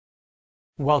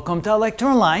Welcome to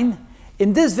ilectureonline.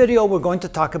 In this video we're going to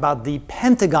talk about the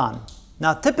pentagon.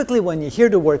 Now typically when you hear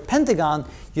the word pentagon,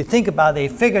 you think about a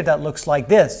figure that looks like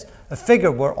this, a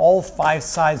figure where all 5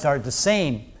 sides are the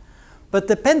same. But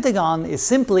the pentagon is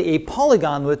simply a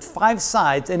polygon with 5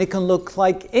 sides, and it can look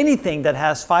like anything that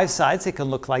has 5 sides. It can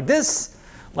look like this,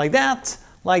 like that,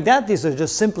 like that. These are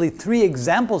just simply 3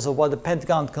 examples of what a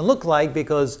pentagon can look like,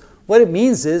 because what it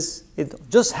means is it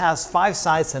just has 5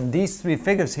 sides, and these 3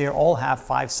 figures here all have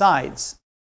 5 sides.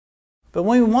 But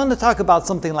when we want to talk about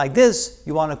something like this,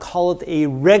 you want to call it a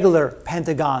regular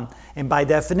pentagon. And by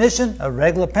definition, a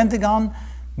regular pentagon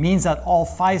means that all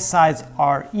 5 sides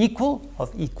are equal,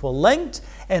 of equal length,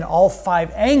 and all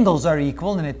 5 angles are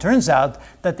equal, and it turns out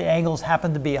that the angles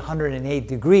happen to be 108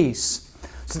 degrees.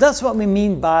 So that's what we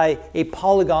mean by a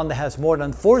polygon that has more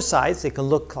than 4 sides. It can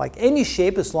look like any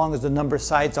shape as long as the number of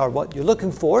sides are what you're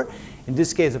looking for. In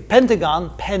this case, a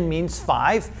pentagon, pen means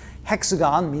 5,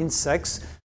 hexagon means 6.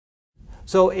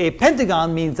 So a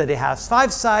pentagon means that it has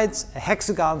 5 sides, a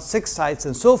hexagon 6 sides,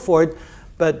 and so forth.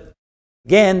 But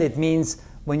again, it means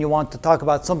when you want to talk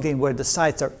about something where the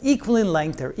sides are equal in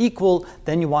length, they're equal,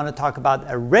 then you want to talk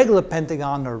about a regular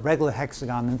pentagon or regular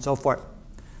hexagon and so forth.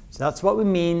 So that's what we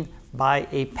mean by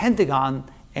a pentagon,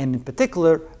 and in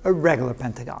particular, a regular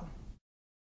pentagon.